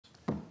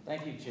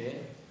Thank you, Chair,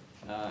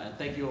 and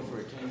thank you all for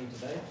attending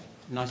today.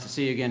 Nice to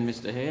see you again,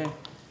 Mr. Hare.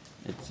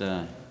 It's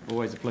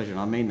always a pleasure, and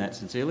I mean that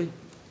sincerely.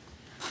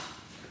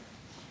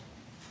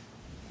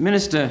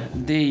 Minister,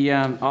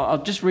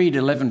 I'll just read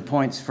 11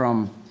 points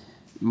from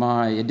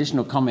my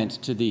additional comments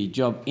to the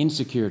Job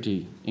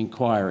Insecurity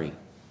Inquiry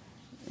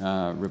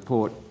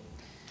report.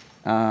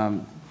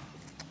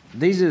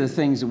 These are the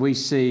things that we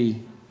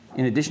see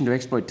in addition to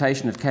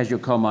exploitation of casual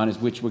coal miners,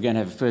 which we're going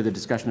to have a further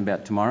discussion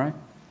about tomorrow.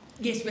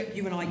 Yes,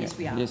 you and I, yes,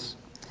 we are. Yes,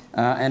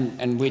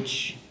 and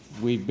which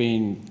we've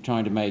been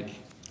trying to make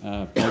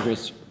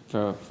progress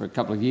for a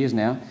couple of years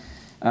now.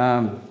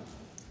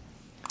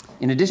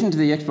 In addition to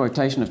the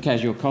exploitation of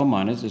casual coal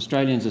miners,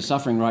 Australians are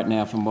suffering right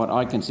now from what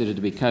I consider to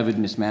be COVID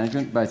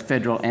mismanagement, both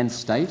federal and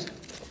state,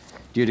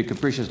 due to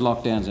capricious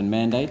lockdowns and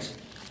mandates.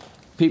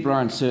 People are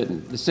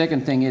uncertain. The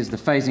second thing is the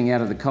phasing out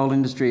of the coal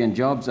industry and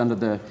jobs under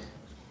the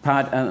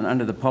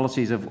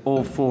policies of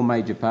all four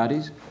major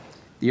parties.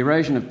 The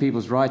erosion of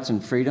people's rights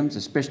and freedoms,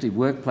 especially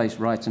workplace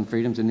rights and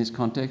freedoms in this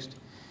context.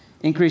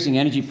 Increasing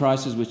energy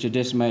prices, which are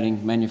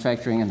decimating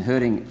manufacturing and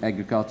hurting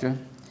agriculture.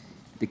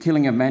 The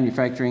killing of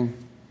manufacturing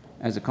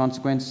as a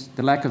consequence.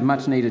 The lack of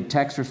much-needed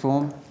tax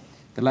reform.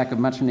 The lack of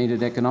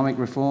much-needed economic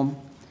reform.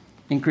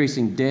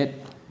 Increasing debt.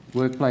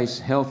 Workplace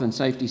health and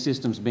safety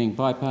systems being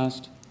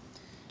bypassed.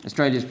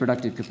 Australia's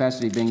productive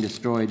capacity being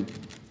destroyed.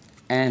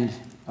 And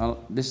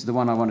this is the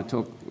one I want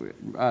to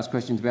ask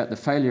questions about, the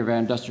failure of our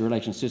industrial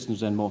relations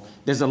systems and more.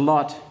 There's a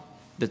lot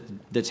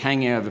that's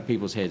hanging over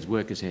people's heads,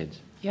 workers' heads.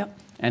 Yep.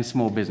 And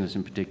small business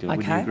in particular.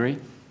 Okay. Would you agree?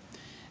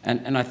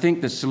 And I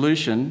think the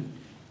solution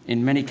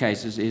in many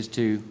cases is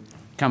to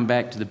come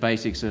back to the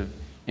basics of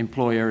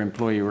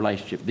employer-employee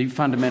relationship, the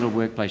fundamental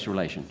workplace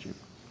relationship.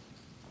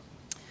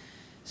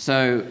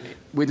 So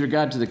with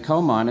regard to the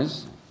coal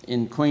miners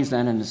in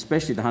Queensland and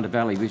especially the Hunter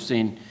Valley, we've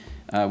seen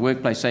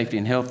workplace safety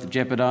and health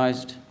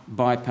jeopardised,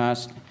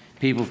 bypassed,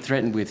 people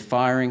threatened with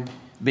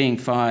being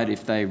fired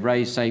if they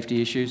raise safety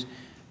issues.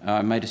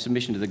 I made a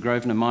submission to the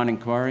Grosvenor Mine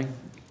Inquiry.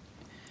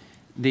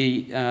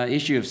 The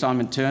issue of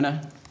Simon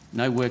Turner,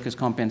 no workers'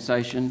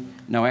 compensation,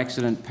 no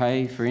accident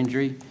pay for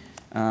injury,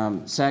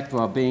 sacked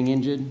while being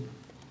injured,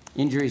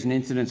 injuries and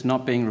incidents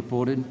not being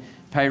reported,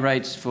 pay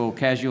rates for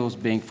casuals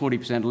being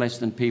 40% less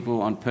than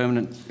people on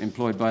permanent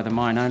employed by the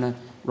mine owner,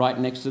 right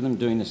next to them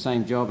doing the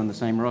same job on the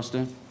same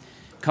roster.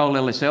 Coal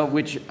LSL,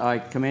 which I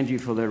commend you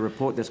for the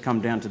report that's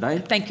come down today.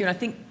 Thank you, and I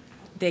think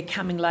they're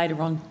coming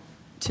later on.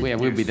 Yeah,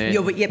 we'll be there.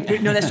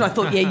 No, that's what I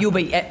thought. Yeah, you'll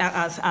be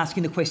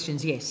asking the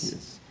questions,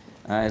 yes.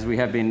 As we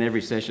have been in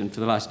every session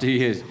for the last 2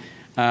 years.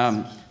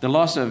 The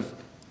loss of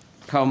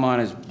coal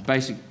miners'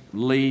 basic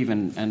leave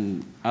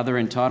and other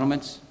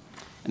entitlements,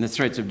 and the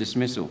threats of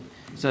dismissal.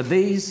 So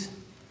these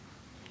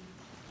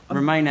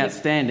remain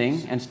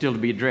outstanding and still to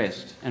be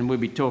addressed, and we'll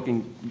be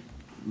talking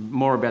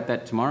more about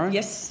that tomorrow.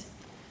 Yes.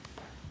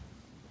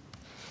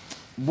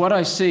 What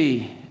I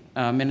see,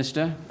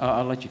 Minister,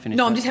 I'll let you finish.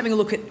 No, I'm just having a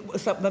look at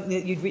something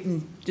that you'd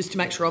written just to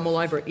make sure I'm all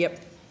over it.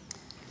 Yep.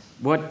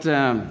 What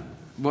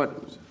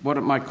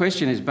my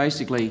question is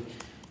basically,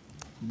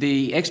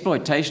 the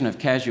exploitation of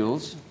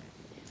casuals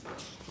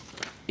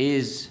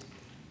is,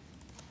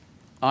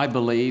 I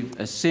believe,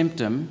 a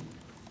symptom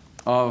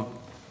of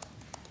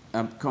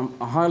a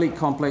highly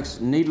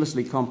complex,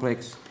 needlessly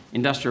complex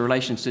industrial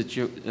relations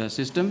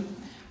system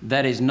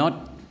that is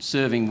not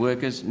serving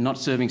workers, not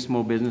serving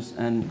small business,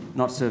 and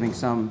not serving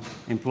some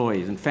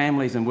employees. And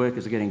families and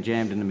workers are getting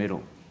jammed in the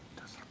middle.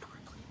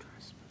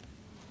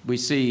 We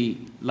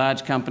see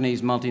large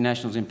companies,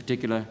 multinationals in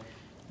particular,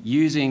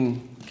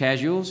 using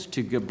casuals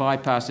to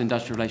bypass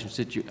industrial relations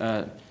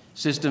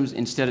systems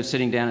instead of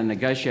sitting down and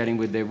negotiating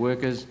with their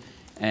workers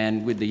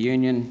and with the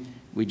union.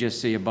 We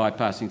just see a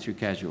bypassing through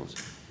casuals.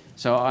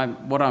 So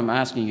what I'm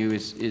asking you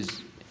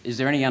is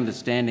there any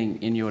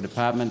understanding in your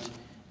department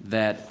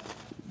that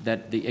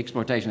the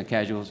exploitation of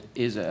casuals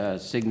is a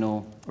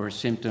signal or a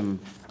symptom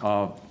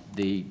of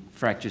the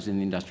fractures in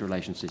the industrial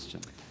relations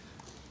system?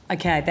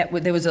 Okay,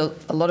 there was a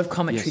lot of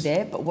commentary Yes.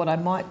 there, but what I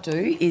might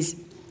do is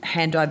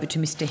hand over to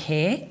Mr.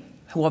 Hare,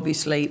 who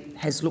obviously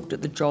has looked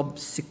at the job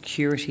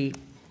security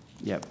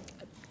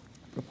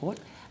report,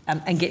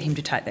 and get him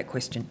to take that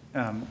question.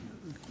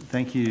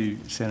 Thank you,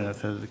 Senator,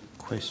 for the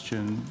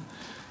question.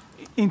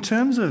 In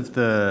terms of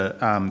the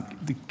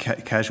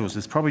casuals,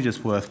 it's probably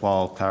just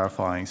worthwhile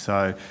clarifying.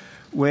 So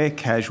where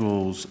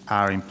casuals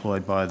are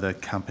employed by the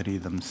company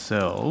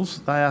themselves,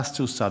 they are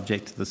still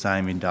subject to the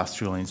same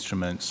industrial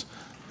instruments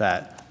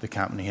that the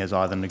company has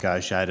either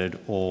negotiated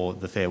or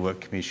the Fair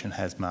Work Commission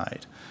has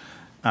made.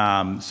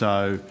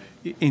 So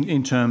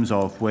in terms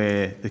of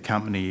where the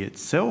company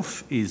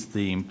itself is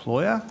the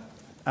employer,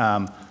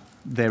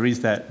 there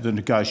is the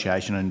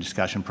negotiation and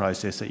discussion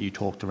process that you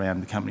talked around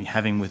the company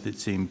having with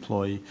its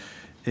employees,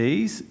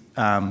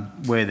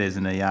 where there's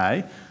an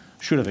EA,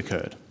 should have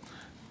occurred.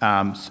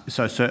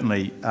 So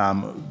certainly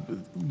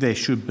there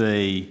should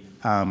be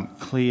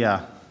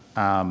clear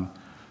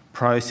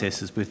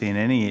processes within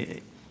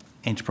any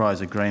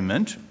enterprise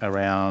agreement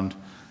around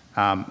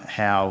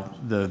how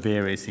the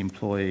various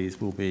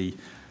employees will be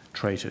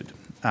treated.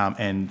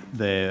 and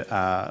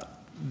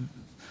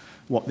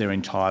what they're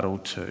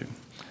entitled to.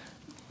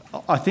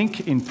 I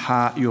think in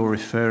part you're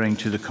referring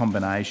to the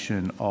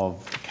combination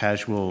of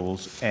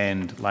casuals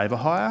and labour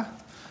hire.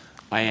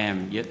 I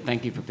am. Yeah,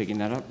 thank you for picking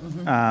that up.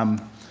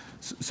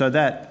 So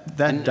that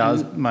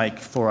does make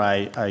for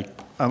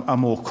a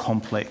more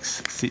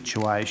complex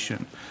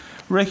situation.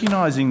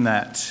 Recognising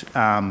that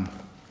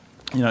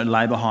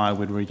labour hire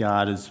would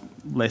regard as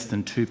less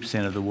than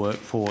 2% of the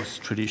workforce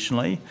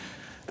traditionally,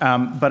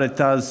 but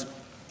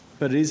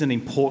it is an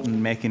important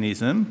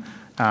mechanism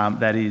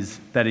that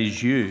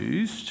is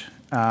used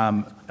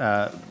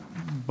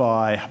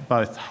by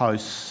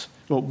host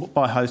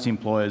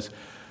employers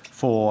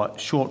for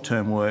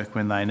short-term work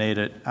when they need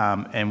it,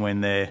 and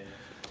when they're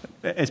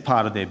as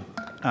part of their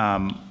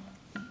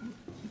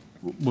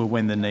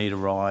when the need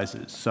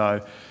arises.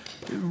 So,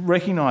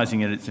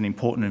 recognising it's an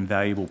important and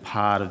valuable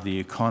part of the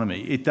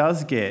economy, it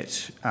does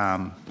get.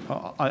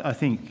 I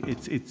think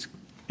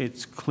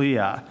it's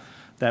clear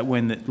that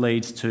when it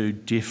leads to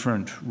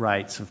different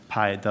rates of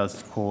pay, it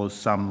does cause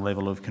some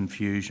level of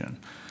confusion.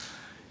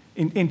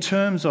 In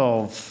terms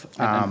of...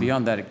 and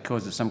beyond that, it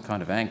causes some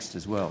kind of angst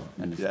as well,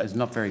 and it's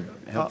not very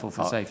helpful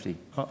for safety.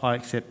 I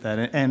accept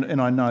that,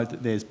 and I know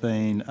that there's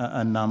been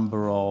a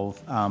number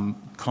of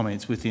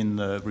comments within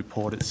the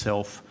report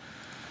itself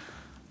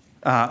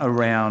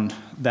around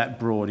that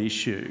broad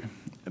issue.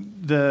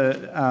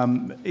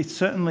 It's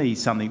certainly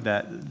something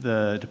that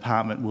the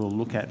department will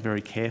look at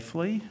very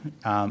carefully.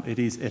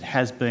 It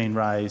has been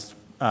raised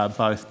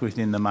both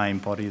within the main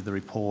body of the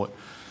report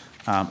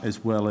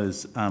as well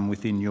as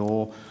within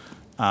your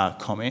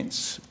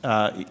comments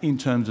in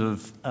terms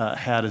of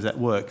how does that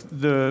work.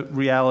 The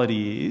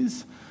reality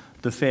is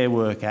the Fair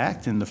Work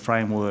Act and the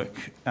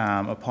framework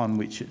upon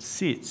which it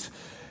sits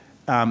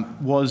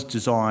was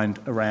designed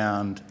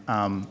around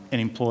an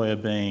employer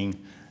being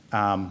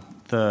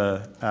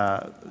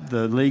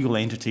the legal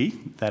entity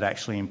that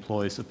actually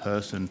employs the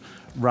person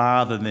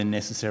rather than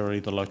necessarily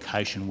the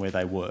location where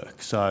they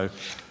work. So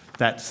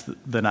that's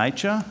the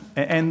nature.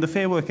 And the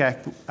Fair Work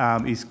Act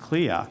is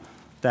clear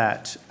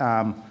that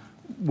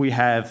we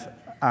have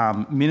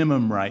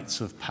minimum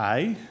rates of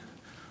pay,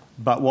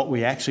 but what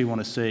we actually want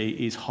to see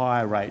is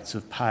higher rates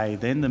of pay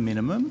than the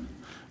minimum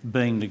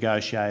being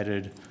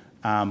negotiated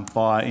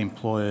by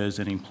employers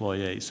and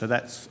employees. So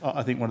that's,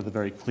 I think, one of the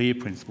very clear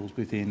principles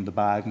within the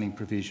bargaining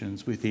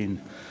provisions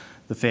within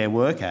the Fair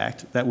Work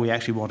Act, that we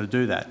actually want to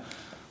do that.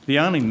 The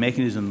only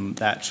mechanism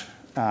that,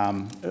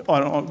 and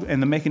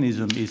the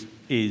mechanism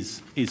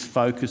is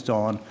focused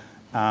on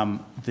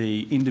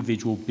the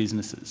individual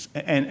businesses.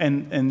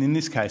 And in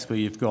this case, where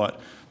you've got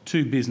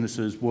two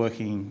businesses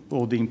working,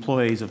 or the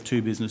employees of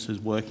two businesses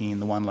working in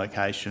the one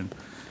location,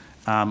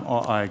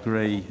 I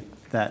agree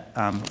that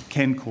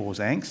can cause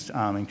angst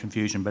and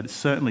confusion, but it's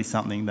certainly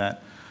something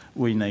that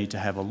we need to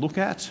have a look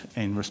at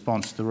in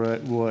response to the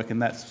work,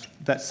 and that's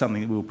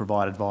something that we'll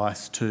provide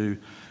advice to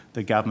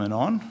the government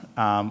on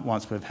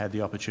once we've had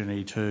the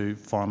opportunity to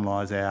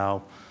finalise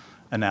our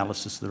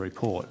analysis of the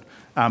report.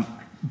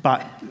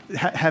 But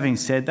having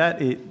said that,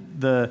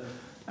 the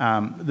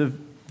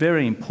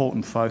very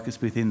important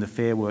focus within the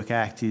Fair Work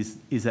Act is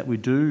that we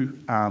do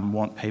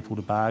want people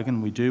to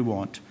bargain. We do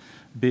want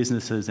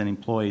businesses and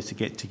employees to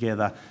get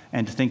together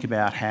and to think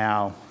about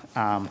how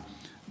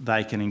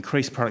they can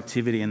increase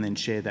productivity and then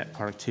share that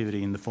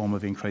productivity in the form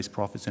of increased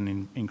profits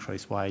and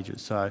increased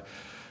wages. So,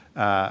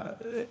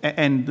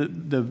 and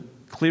the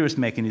clearest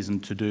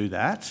mechanism to do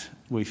that,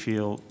 we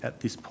feel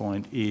at this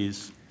point,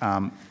 is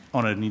on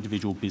an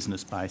individual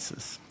business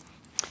basis.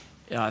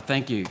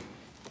 Thank you.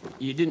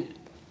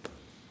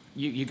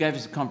 You gave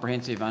us a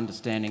comprehensive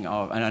understanding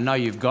of, and I know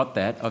you've got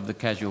that, of the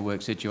casual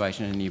work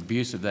situation and the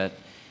abuse of that,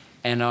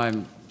 and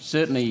I'm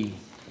certainly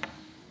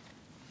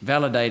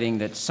validating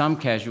that some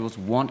casuals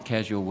want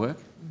casual work,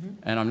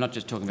 and I'm not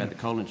just talking about the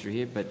coal industry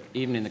here, but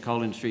even in the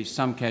coal industry,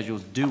 some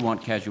casuals do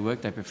want casual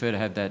work. They prefer to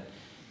have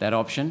that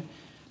option,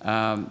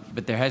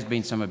 but there has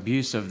been some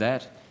abuse of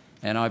that,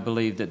 and I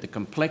believe that the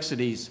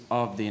complexities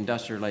of the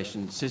industrial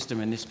relations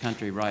system in this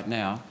country right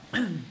now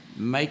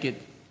make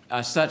it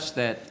such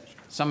that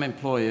some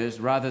employers,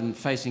 rather than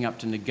facing up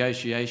to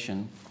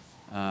negotiation,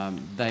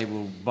 they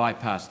will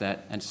bypass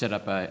that and set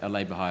up a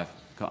labour hire,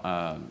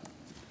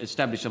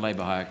 establish a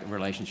labour hire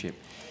relationship.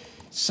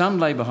 Some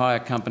labour hire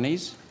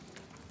companies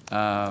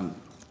are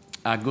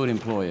good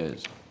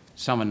employers,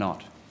 some are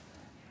not.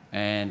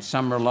 And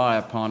some rely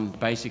upon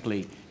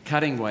basically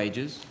cutting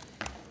wages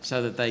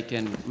so that they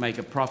can make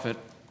a profit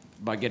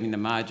by getting the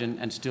margin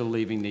and still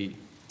leaving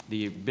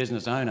the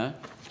business owner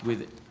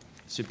with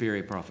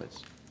superior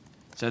profits.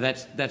 So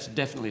that's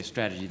definitely a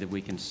strategy that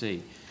we can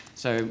see.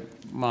 So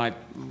my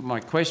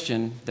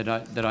question that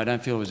I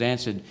don't feel was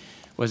answered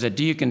was that,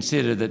 do you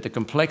consider that the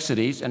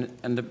complexities,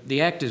 and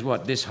the Act is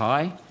what, this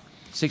high,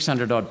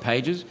 600 odd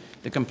pages,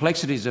 the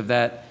complexities of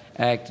that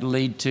Act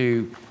lead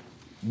to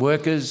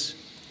workers,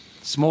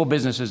 small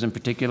businesses in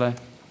particular,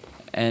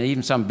 and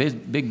even some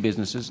big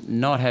businesses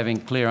not having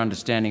clear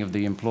understanding of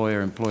the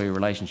employer-employee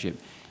relationship,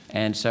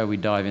 and so we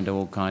dive into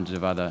all kinds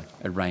of other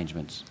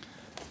arrangements.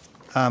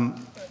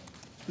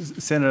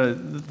 Senator,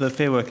 the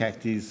Fair Work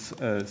Act is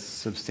a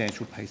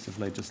substantial piece of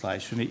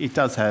legislation. It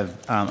does have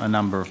a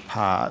number of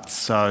parts.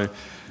 So,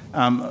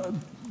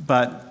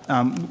 but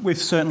we've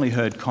certainly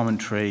heard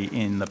commentary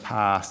in the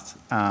past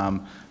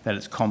that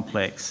it's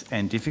complex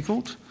and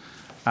difficult,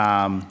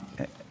 and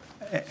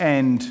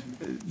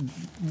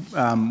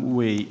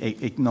we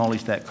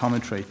acknowledge that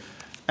commentary.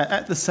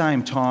 At the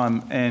same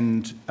time,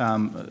 and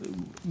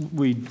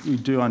we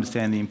do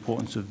understand the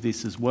importance of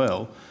this as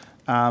well.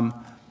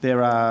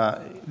 There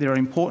are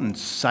important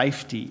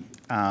safety,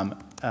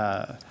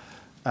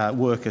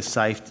 worker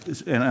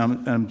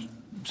safety,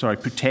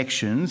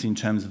 protections in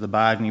terms of the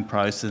bargaining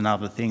process and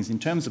other things, in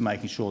terms of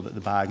making sure that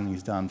the bargaining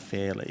is done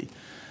fairly.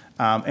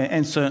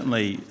 And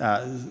certainly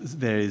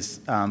there is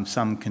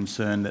some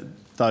concern that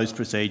those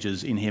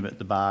procedures inhibit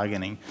the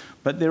bargaining,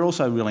 but they're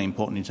also really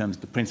important in terms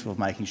of the principle of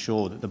making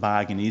sure that the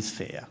bargain is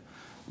fair.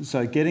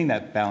 So getting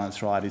that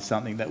balance right is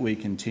something that we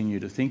continue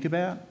to think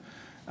about.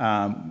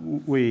 As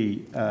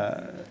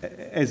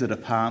a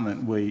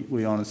department,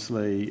 we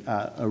honestly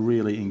are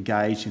really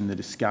engaged in the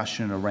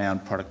discussion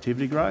around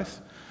productivity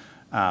growth.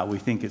 We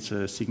think it's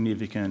a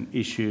significant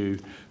issue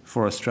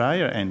for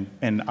Australia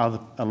and other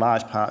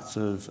large parts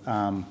of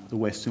the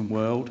Western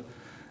world.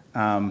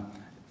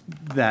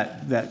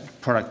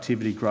 That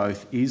productivity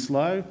growth is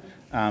low,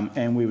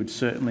 and we would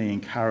certainly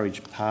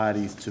encourage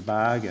parties to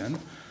bargain.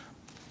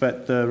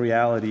 But the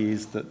reality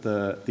is that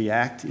the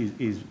Act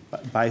is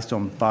based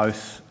on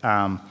both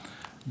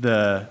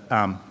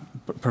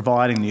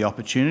providing the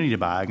opportunity to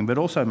bargain, but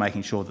also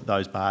making sure that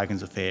those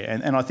bargains are fair.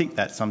 And I think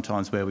that's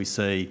sometimes where we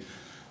see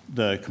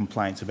the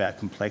complaints about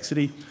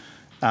complexity.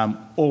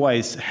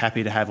 Always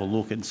happy to have a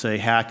look and see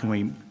how can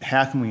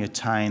we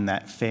attain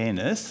that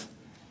fairness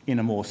in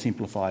a more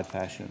simplified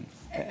fashion.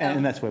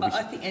 And that's where we...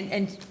 I think,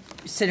 and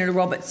Senator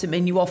Roberts, I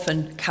mean, you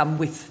often come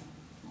with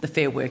the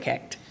Fair Work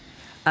Act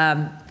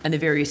and the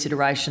various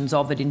iterations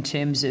of it in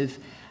terms of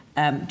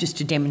just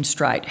to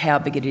demonstrate how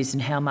big it is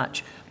and how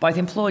much both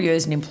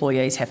employers and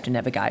employees have to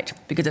navigate,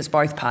 because it's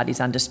both parties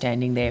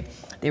understanding their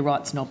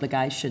rights and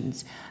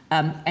obligations.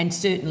 And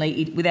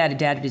certainly, without a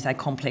doubt, it is a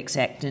complex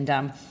act.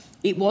 And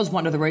it was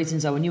one of the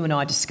reasons, though, when you and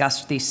I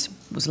discussed this,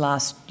 was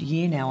last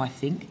year now, I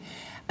think,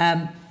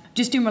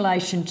 just in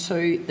relation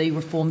to the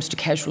reforms to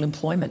casual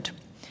employment,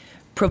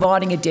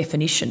 providing a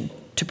definition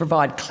to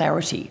provide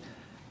clarity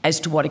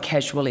as to what a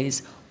casual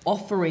is,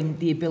 offering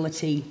the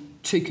ability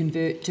to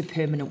convert to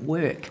permanent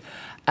work,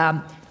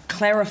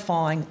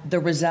 clarifying the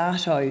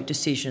Rosato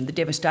decision, the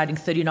devastating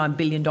 $39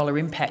 billion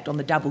impact on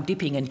the double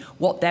dipping and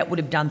what that would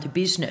have done to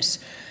business.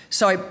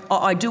 So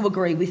I do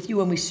agree with you,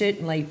 and we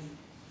certainly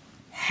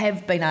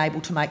have been able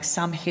to make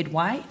some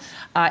headway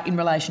in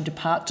relation to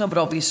parts of it.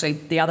 Obviously,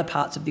 the other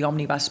parts of the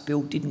Omnibus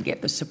Bill didn't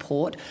get the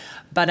support.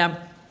 But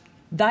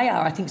they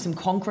are, I think, some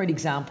concrete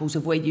examples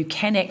of where you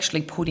can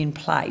actually put in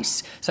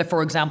place. So,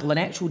 for example, an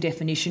actual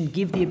definition,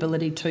 give the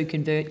ability to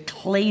convert,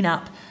 clean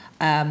up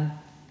a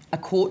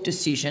court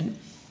decision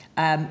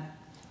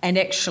and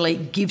actually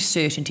give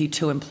certainty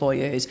to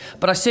employers.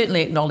 But I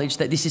certainly acknowledge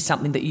that this is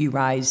something that you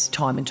raise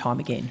time and time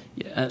again.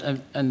 Yeah,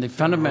 and the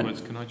fundamental...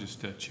 Can I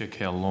just check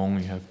how long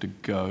we have to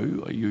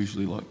go? I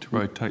usually like to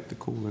rotate the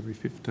call every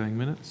 15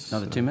 minutes.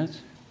 Another 2 minutes?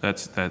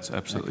 That's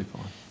absolutely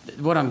fine.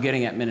 What I'm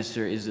getting at,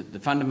 Minister, is that the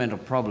fundamental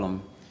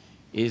problem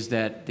is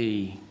that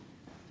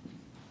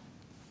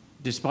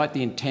despite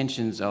the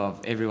intentions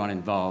of everyone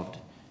involved,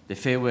 the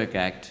Fair Work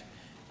Act,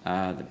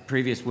 the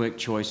previous work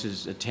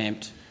choices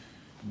attempt,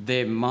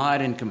 their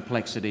mired in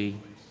complexity,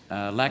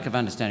 lack of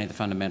understanding of the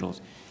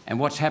fundamentals. And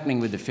what's happening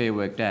with the Fair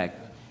Work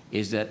Act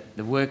is that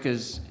the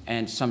workers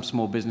and some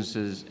small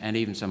businesses and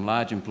even some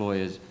large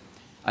employers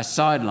are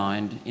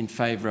sidelined in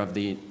favour of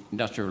the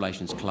Industrial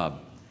Relations Club.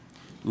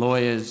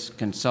 Lawyers,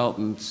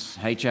 consultants,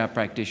 HR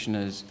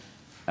practitioners,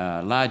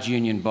 large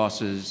union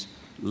bosses,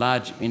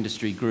 large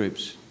industry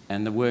groups,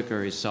 and the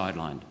worker is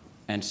sidelined.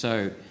 And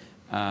so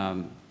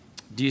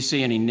do you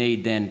see any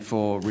need then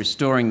for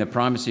restoring the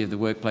primacy of the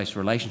workplace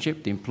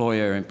relationship, the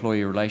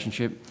employer-employee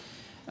relationship,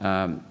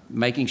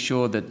 making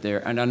sure that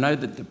and I know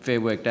that the Fair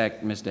Work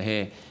Act, Mr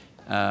Hare,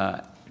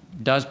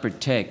 does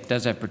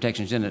have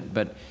protections in it,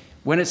 but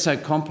when it's so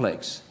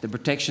complex, the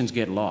protections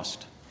get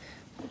lost.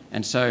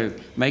 And so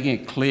making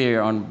it clear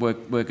on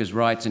workers'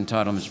 rights,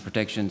 entitlements,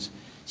 protections,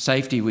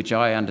 safety, which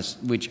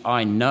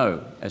I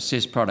know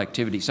assists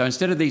productivity. So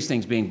instead of these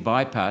things being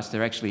bypassed,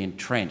 they're actually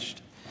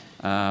entrenched.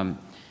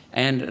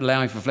 And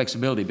allowing for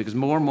flexibility, because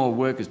more and more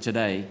workers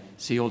today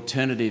see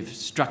alternative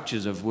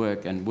structures of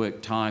work and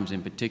work times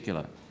in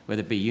particular,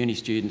 whether it be uni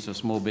students or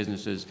small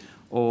businesses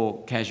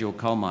or casual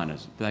coal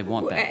miners. They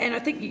want that. And I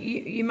think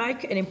you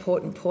make an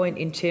important point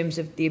in terms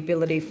of the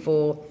ability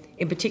for,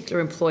 in particular,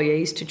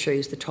 employees to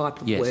choose the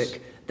type of work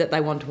that they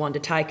want to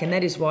undertake, and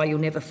that is why you'll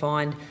never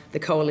find the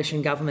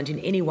coalition government in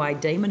any way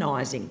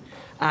demonising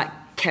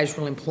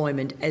casual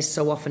employment, as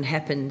so often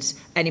happens,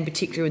 and in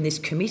particular in this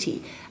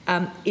committee.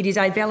 It is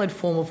a valid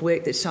form of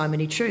work that so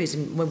many choose,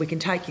 and when we can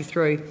take you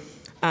through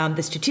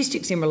the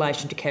statistics in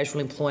relation to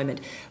casual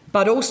employment,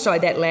 but also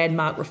that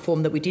landmark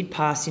reform that we did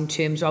pass in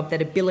terms of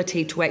that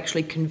ability to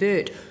actually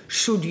convert,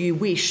 should you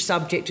wish,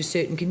 subject to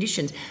certain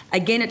conditions.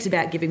 Again, it's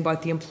about giving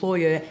both the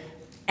employer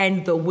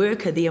and the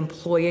worker, the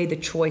employee, the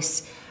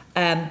choice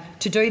to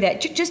do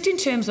that. Just in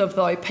terms of,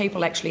 though,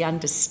 people actually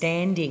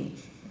understanding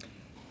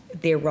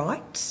their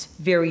rights,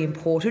 very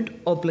important,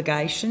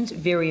 obligations,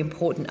 very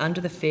important under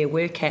the Fair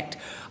Work Act.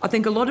 I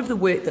think a lot of the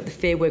work that the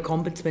Fair Work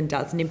Ombudsman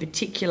does, and in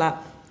particular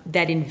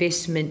that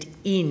investment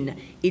in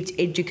its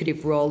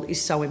educative role,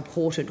 is so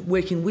important,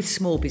 working with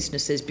small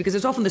businesses, because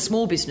it's often the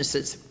small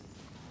businesses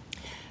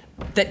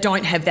that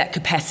don't have that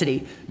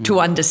capacity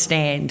to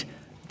understand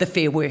the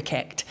Fair Work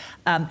Act.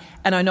 And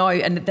I know,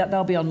 and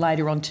they'll be on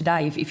later on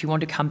today, if you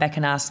want to come back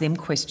and ask them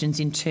questions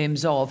in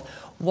terms of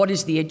what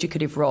is the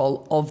educative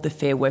role of the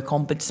Fair Work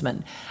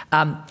Ombudsman.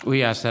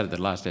 We asked that at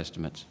the last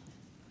estimates.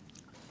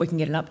 We can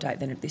get an update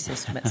then at this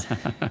estimates.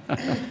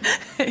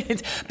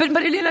 But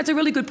you know, it's a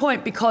really good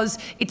point, because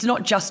it's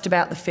not just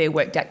about the Fair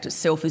Work Act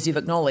itself, as you've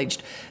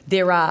acknowledged.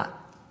 There are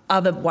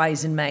other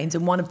ways and means,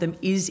 and one of them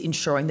is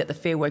ensuring that the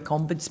Fair Work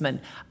Ombudsman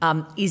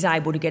is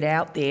able to get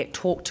out there,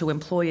 talk to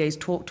employees,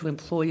 talk to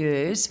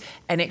employers,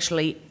 and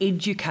actually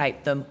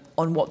educate them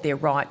on what their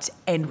rights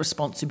and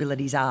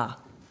responsibilities are.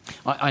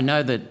 I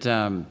know that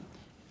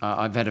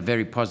I've had a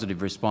very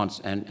positive response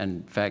and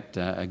in fact,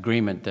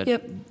 agreement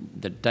that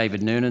that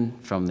David Noonan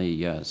from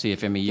the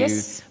CFMEU,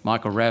 Yes.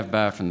 Michael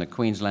Ravbar from the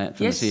Queensland,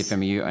 from Yes. the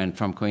CFMEU and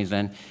from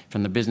Queensland,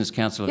 from the Business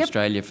Council of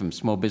Australia, from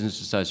small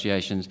business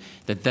associations,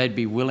 that they'd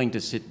be willing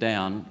to sit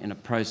down in a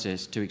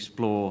process to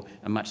explore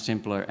a much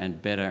simpler and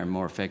better and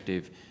more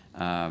effective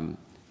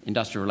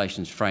industrial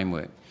relations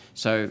framework.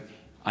 So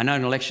I know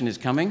an election is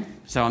coming,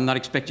 so I'm not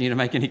expecting you to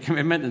make any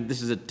commitment, and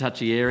this is a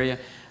touchy area,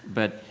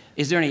 but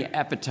is there any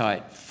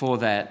appetite for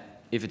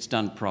that if it's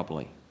done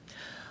properly?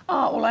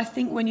 Oh, well, I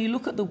think when you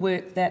look at the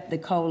work that the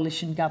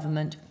coalition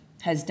government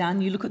has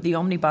done, you look at the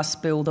omnibus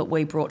bill that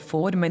we brought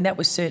forward, I mean, that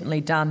was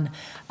certainly done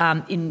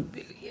in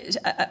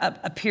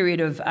a period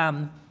of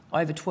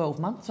over 12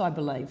 months, I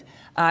believe,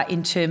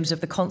 in terms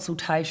of the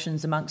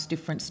consultations amongst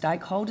different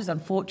stakeholders.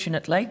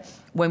 Unfortunately,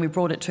 when we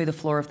brought it to the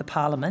floor of the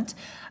Parliament,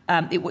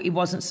 it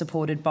wasn't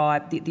supported by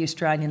the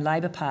Australian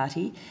Labor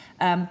Party.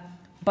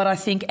 But I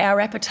think our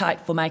appetite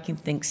for making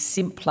things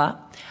simpler,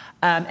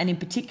 and in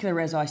particular,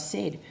 as I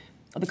said,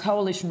 the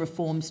coalition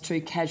reforms to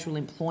casual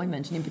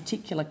employment, and in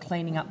particular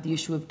cleaning up the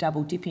issue of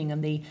double dipping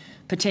and the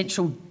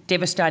potential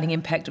devastating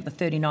impact of the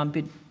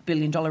 $39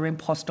 billion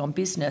impost on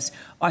business,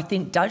 I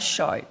think does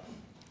show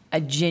a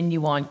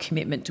genuine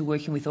commitment to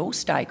working with all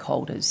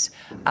stakeholders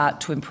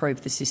to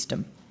improve the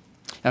system.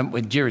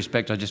 With due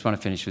respect, I just want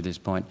to finish with this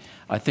point.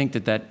 I think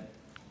that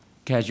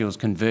casuals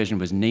conversion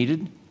was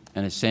needed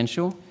and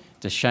essential.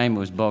 It's a shame it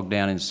was bogged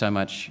down in so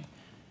much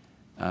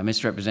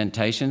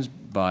misrepresentations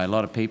by a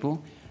lot of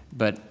people,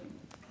 but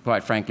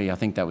quite frankly, I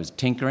think that was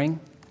tinkering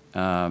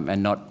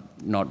and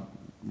not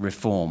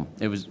reform.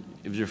 It was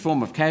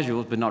reform of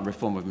casuals, but not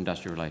reform of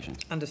industrial relations.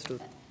 Understood.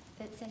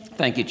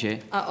 Thank you, Chair.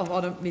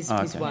 Ms.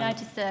 Okay. Ms. Wang. Can I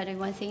just add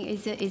one thing?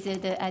 Is it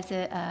as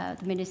the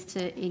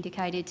Minister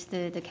indicated,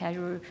 the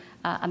casual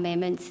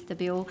amendments, the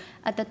bill,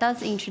 that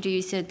does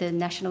introduce the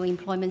national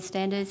employment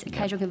standards,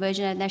 casual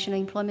conversion at national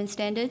employment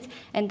standards,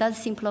 and does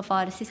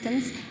simplify the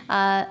systems.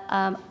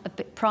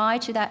 Prior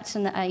to that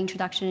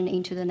introduction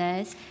into the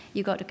NAS,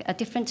 you got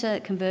different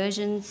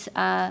conversions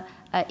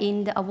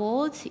in the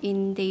awards,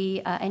 in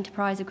the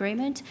enterprise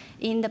agreement,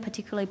 in the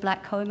particularly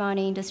black coal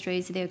mining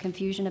industries. There was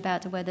confusion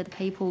about whether the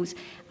peoples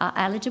are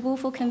eligible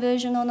for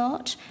conversion or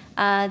not.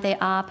 There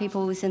are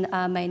peoples and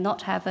may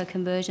not have a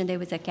conversion. There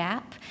was a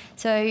gap.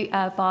 So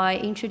by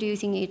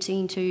introducing it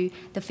into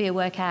the Fair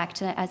Work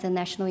Act as a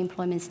national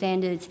employment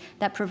standards,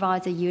 that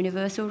provides a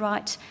universal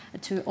right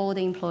to all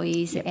the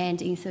employees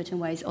and in certain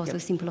ways also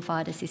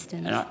simplify the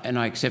system. And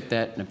I accept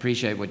that and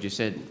appreciate what you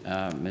said,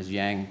 Ms.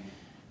 Yang.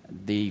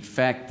 The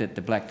fact that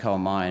the Black Coal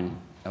Mine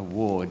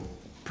Award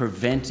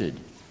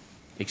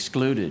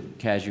excluded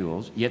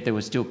casuals, yet there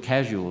were still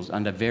casuals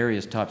under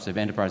various types of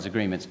enterprise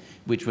agreements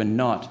which were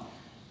not,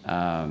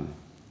 I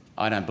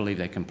don't believe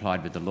they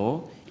complied with the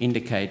law,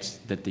 indicates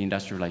that the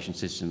industrial relations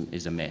system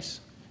is a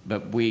mess.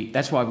 But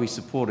that's why we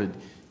supported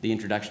the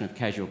introduction of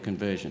casual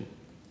conversion,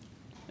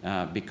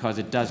 because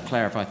it does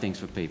clarify things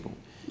for people.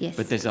 Yes.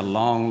 But there's a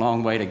long,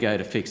 long way to go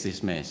to fix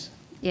this mess.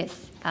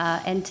 Yes,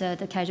 and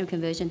the casual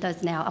conversion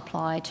does now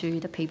apply to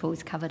the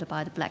peoples covered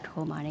by the Black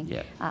Coal Mining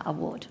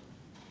Award.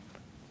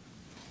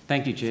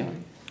 Thank you, Chair.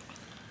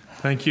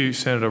 Thank you,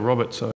 Senator Roberts.